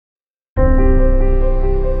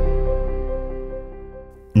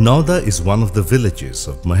Nauda is one of the villages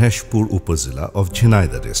of Maheshpur Upazila of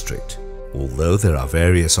Jhanaida district. Although there are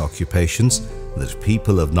various occupations that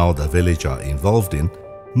people of Nauda village are involved in,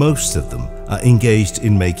 most of them are engaged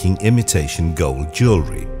in making imitation gold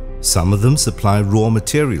jewellery. Some of them supply raw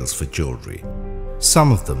materials for jewellery.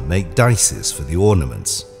 Some of them make dices for the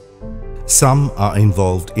ornaments. Some are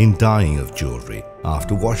involved in dyeing of jewellery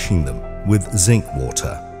after washing them with zinc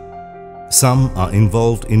water. Some are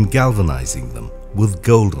involved in galvanizing them with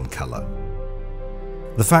golden color.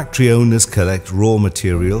 The factory owners collect raw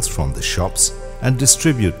materials from the shops and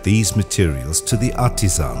distribute these materials to the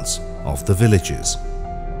artisans of the villages.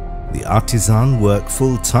 The artisan work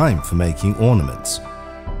full-time for making ornaments.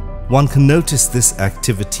 One can notice this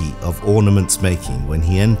activity of ornaments making when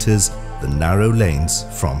he enters the narrow lanes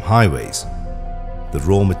from highways. The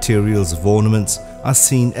raw materials of ornaments are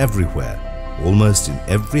seen everywhere, almost in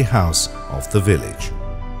every house of the village.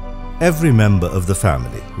 Every member of the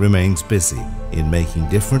family remains busy in making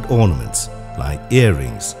different ornaments like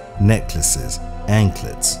earrings, necklaces,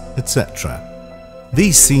 anklets, etc.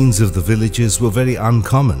 These scenes of the villages were very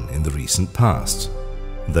uncommon in the recent past.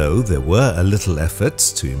 Though there were a little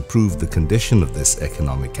efforts to improve the condition of this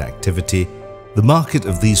economic activity, the market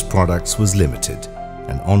of these products was limited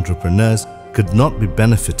and entrepreneurs could not be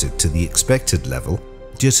benefited to the expected level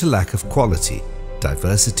due to lack of quality,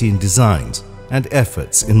 diversity in designs, and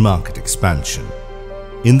efforts in market expansion.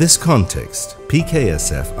 In this context,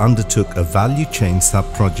 PKSF undertook a value chain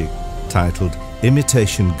sub-project titled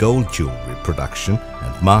Imitation Gold Jewellery Production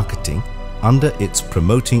and Marketing under its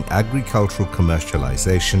Promoting Agricultural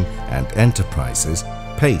Commercialization and Enterprises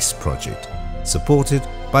PACE project, supported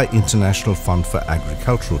by International Fund for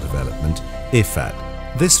Agricultural Development (IFAD).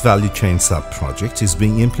 This value chain sub-project is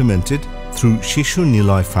being implemented through Shishu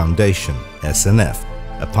Niloy Foundation (SNF),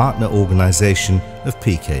 a partner organization of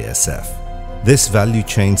PKSF. This value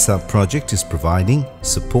chain sub-project is providing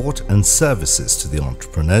support and services to the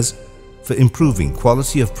entrepreneurs for improving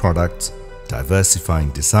quality of products,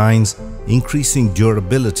 diversifying designs, increasing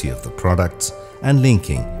durability of the products, and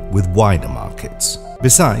linking with wider markets.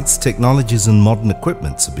 Besides, technologies and modern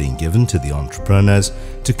equipments are being given to the entrepreneurs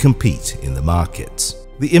to compete in the markets.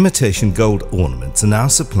 The imitation gold ornaments are now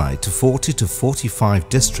supplied to 40 to 45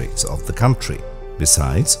 districts of the country.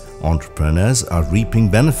 Besides, entrepreneurs are reaping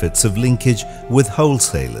benefits of linkage with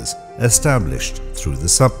wholesalers established through the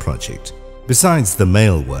sub-project. Besides the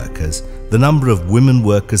male workers, the number of women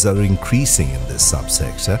workers are increasing in this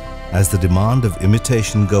subsector as the demand of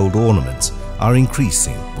imitation gold ornaments are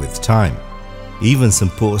increasing with time. Even some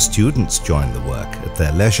poor students join the work at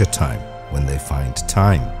their leisure time when they find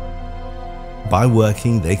time. By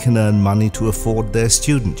working, they can earn money to afford their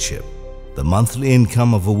studentship. The monthly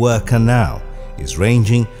income of a worker now is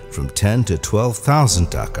ranging from 10 to 12,000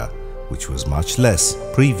 taka, which was much less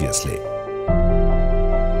previously.